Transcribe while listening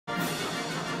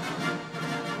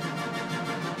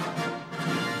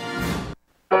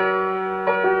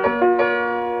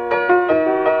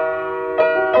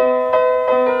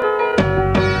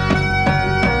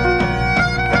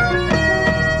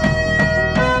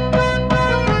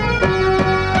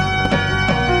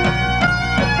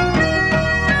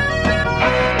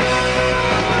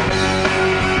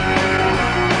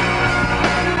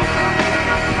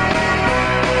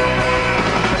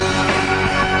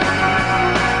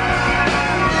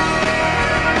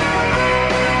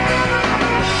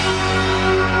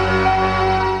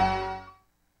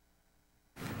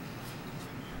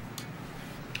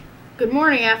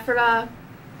morning, Ephrata.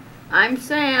 I'm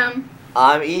Sam.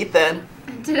 I'm Ethan.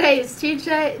 And today is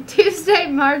Tuesday,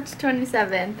 March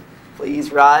 27th.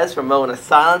 Please rise for a moment of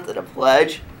silence and a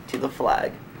pledge to the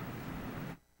flag.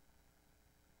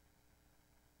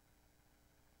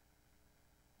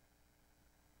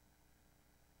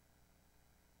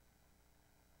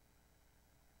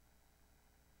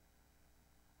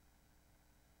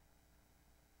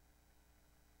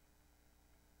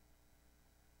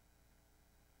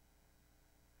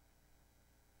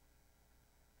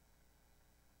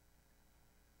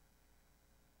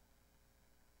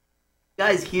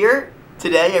 Guys, here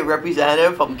today a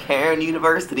representative from Cairn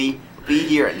University will be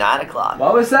here at 9 o'clock.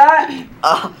 What was that?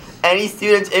 Any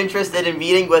students interested in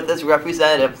meeting with this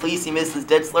representative, please see Mrs.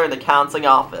 Ditzler in the counseling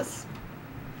office.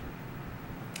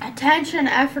 Attention,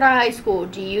 Ephrata High School.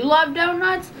 Do you love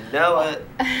donuts? Know it.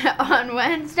 On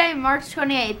Wednesday, March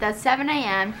 28th at 7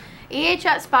 a.m.,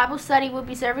 EHS Bible Study will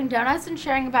be serving donuts and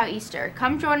sharing about Easter.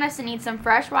 Come join us and eat some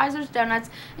fresh Weiser's donuts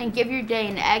and give your day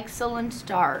an excellent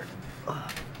start.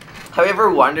 Have you ever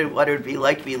wondered what it would be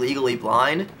like to be legally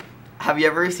blind? Have you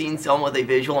ever seen someone with a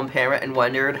visual impairment and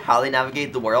wondered how they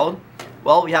navigate the world?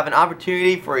 Well, we have an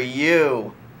opportunity for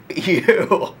you.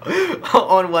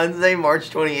 On Wednesday, March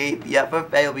 28th, the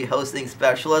FFA will be hosting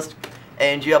specialist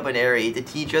Angie Benary to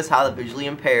teach us how the visually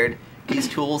impaired use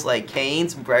tools like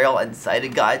canes, braille, and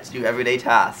sighted guides to do everyday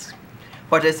tasks.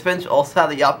 Participants also have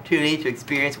the opportunity to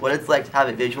experience what it's like to have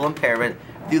a visual impairment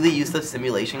through the use of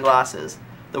simulation glasses.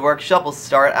 The workshop will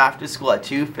start after school at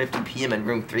 2:50 p.m. in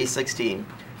room 316.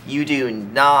 You do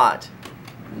not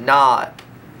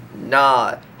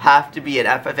have to be an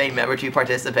FFA member to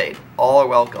participate. All are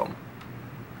welcome.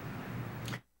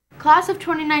 Class of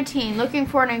 2019, looking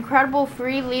for an incredible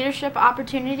free leadership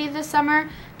opportunity this summer?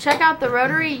 Check out the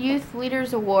Rotary Youth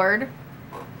Leaders Award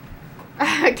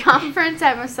conference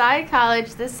at Messiah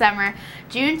College this summer,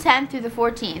 June 10th through the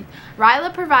 14th.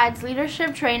 RYLA provides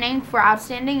leadership training for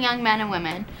outstanding young men and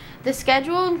women. The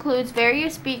schedule includes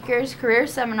various speakers, career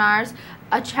seminars,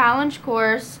 a challenge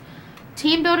course,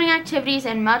 team building activities,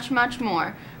 and much, much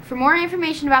more. For more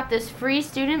information about this free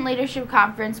student leadership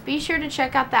conference, be sure to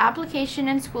check out the application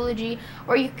in Schoology,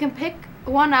 or you can pick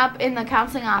one up in the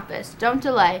counseling office. Don't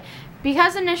delay.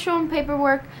 Because initial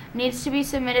paperwork needs to be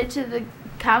submitted to the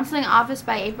counseling office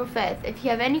by April 5th. If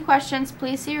you have any questions,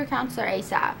 please see your counselor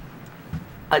ASAP.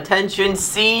 Attention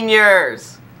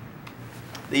seniors!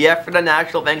 The Ephrata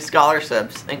National Bank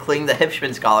scholarships, including the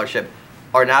Hipschman Scholarship,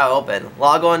 are now open.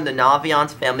 Log on to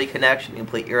Naviance Family Connection to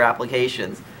complete your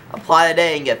applications. Apply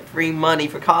today and get free money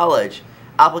for college.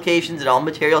 Applications and all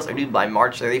materials are due by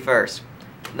March 31st.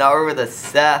 Now over to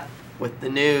Seth with the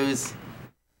news.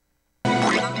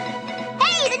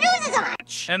 Hey, the news is on!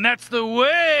 And that's the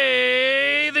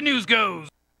way the news goes.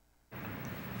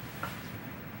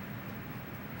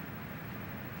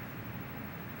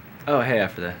 Oh, hey,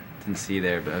 Ephrata. Didn't see you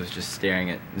there, but I was just staring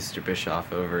at Mr.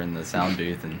 Bischoff over in the sound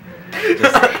booth and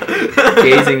just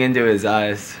gazing into his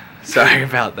eyes. Sorry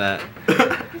about that.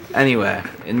 Anyway,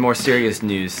 in more serious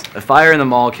news, a fire in the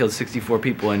mall killed 64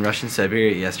 people in Russian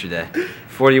Siberia yesterday,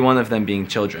 41 of them being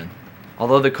children.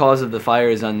 Although the cause of the fire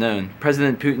is unknown,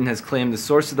 President Putin has claimed the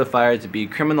source of the fire to be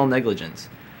criminal negligence.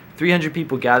 300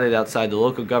 people gathered outside the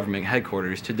local government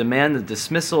headquarters to demand the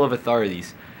dismissal of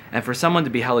authorities and for someone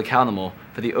to be held accountable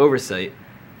for the oversight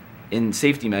in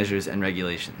safety measures and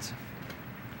regulations.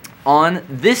 On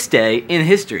this day in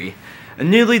history, a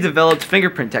newly developed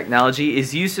fingerprint technology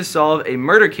is used to solve a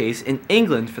murder case in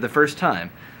England for the first time.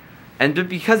 And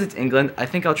because it's England, I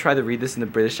think I'll try to read this in a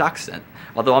British accent.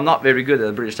 Although I'm not very good at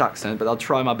a British accent, but I'll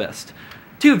try my best.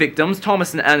 2 victims,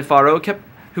 Thomas and Anne Farrow,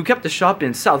 who kept a shop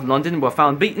in South London, were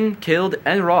found beaten, killed,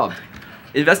 and robbed.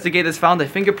 Investigators found a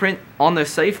fingerprint on their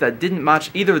safe that didn't match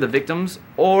either of the victims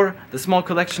or the small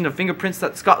collection of fingerprints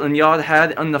that Scotland Yard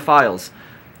had in the files.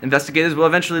 Investigators will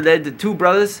eventually lead to 2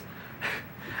 brothers,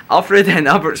 Alfred and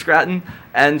Albert Scratton,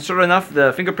 and sure enough,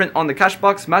 the fingerprint on the cash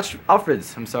box matched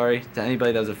Alfred's. I'm sorry to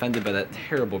anybody that was offended by that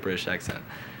terrible British accent.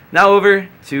 Now over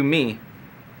to me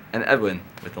and Edwin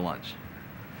with the lunch.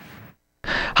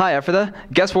 Hi Ephrata,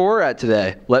 guess where we're at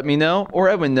today? Let me know or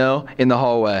Edwin know in the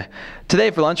hallway.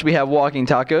 Today for lunch we have walking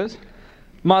tacos,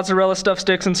 mozzarella stuffed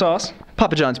sticks and sauce,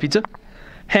 Papa John's pizza,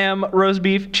 ham, roast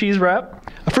beef, cheese wrap,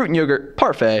 a fruit and yogurt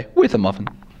parfait with a muffin,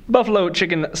 buffalo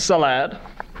chicken salad,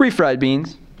 refried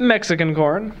beans, Mexican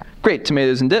corn, grape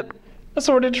tomatoes and dip,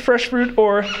 assorted fresh fruit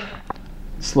or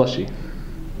slushy.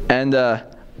 And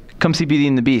come see Beauty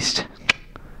and the Beast.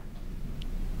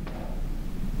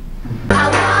 Far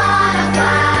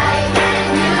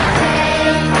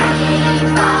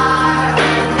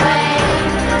away,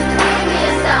 give me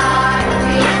a star,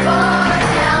 reach for,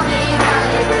 tell me why.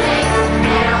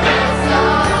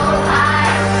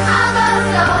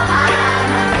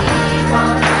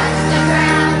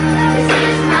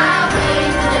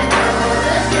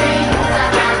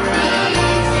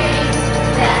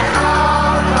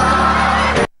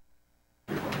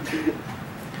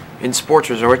 sports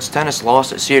resorts, tennis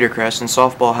lost at Cedar Crest and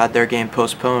softball had their game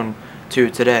postponed to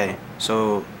today.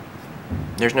 So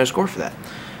there's no score for that.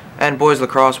 And boys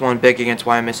lacrosse won big against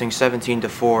Wyomissing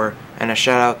 17-4, and a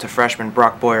shout out to freshman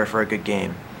Brock Boyer for a good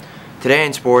game. Today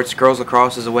in sports, girls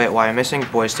lacrosse is away at Wyomissing,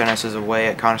 boys tennis is away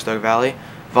at Conestoga Valley,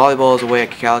 volleyball is away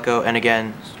at Cocalico, and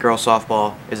again, girls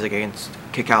softball is against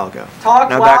Cocalico.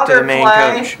 Now back to the main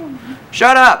coach.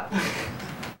 Shut up!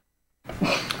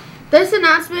 This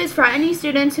announcement is for any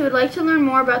students who would like to learn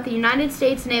more about the United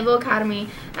States Naval Academy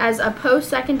as a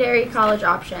post-secondary college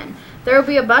option. There will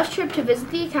be a bus trip to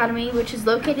visit the academy, which is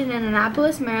located in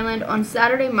Annapolis, Maryland, on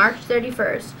Saturday, March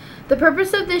 31st. The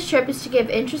purpose of this trip is to give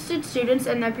interested students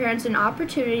and their parents an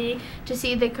opportunity to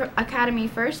see the academy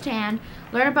firsthand,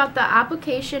 learn about the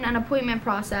application and appointment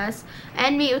process,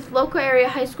 and meet with local area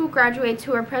high school graduates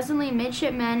who are presently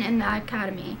midshipmen in the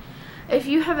academy. If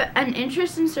you have an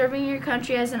interest in serving your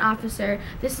country as an officer,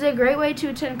 this is a great way to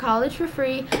attend college for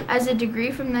free, as a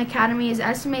degree from the academy is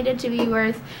estimated to be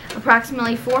worth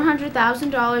approximately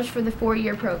 $400,000 for the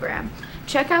 4-year program.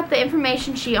 Check out the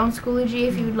information sheet on Schoology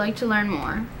if you would like to learn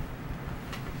more.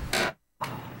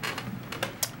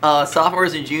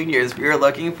 Sophomores and juniors, we are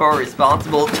looking for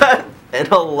responsible 10th and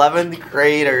 11th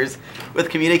graders with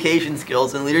communication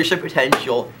skills and leadership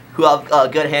potential who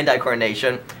have good hand-eye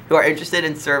coordination, who are interested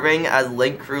in serving as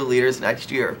link crew leaders next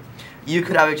year. You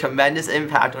could have a tremendous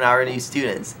impact on our new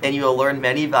students, and you will learn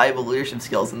many valuable leadership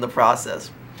skills in the process.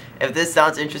 If this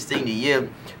sounds interesting to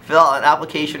you, fill out an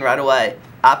application right away.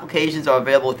 Applications are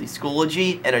available through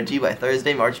Schoology and are due by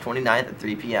Thursday, March 29th at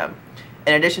 3 p.m.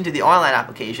 In addition to the online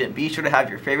application, be sure to have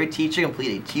your favorite teacher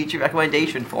complete a teacher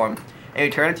recommendation form and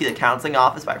return it to the counseling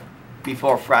office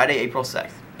before Friday, April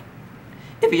 6th.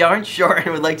 If you aren't sure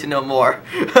and would like to know more,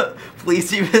 please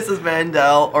see Mrs.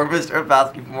 Mandel or Mr.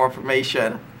 Abowski for more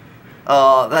information.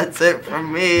 That's it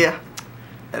from me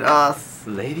and us.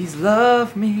 Ladies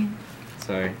love me.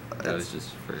 Sorry, that was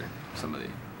just for somebody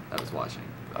that was watching.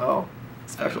 Oh,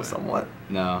 special somewhat.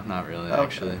 No, not really, Okay.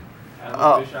 actually.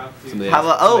 Oh,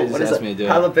 what is it?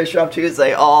 Have a Bishop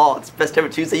Tuesday. Oh, it's Best Ever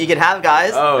Tuesday you can have,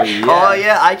 guys. Oh, yeah. Oh,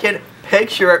 yeah, I can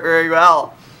picture it very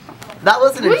well. That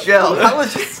wasn't a joke. That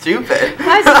was just stupid.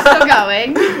 Why is it still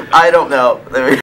going? I don't know.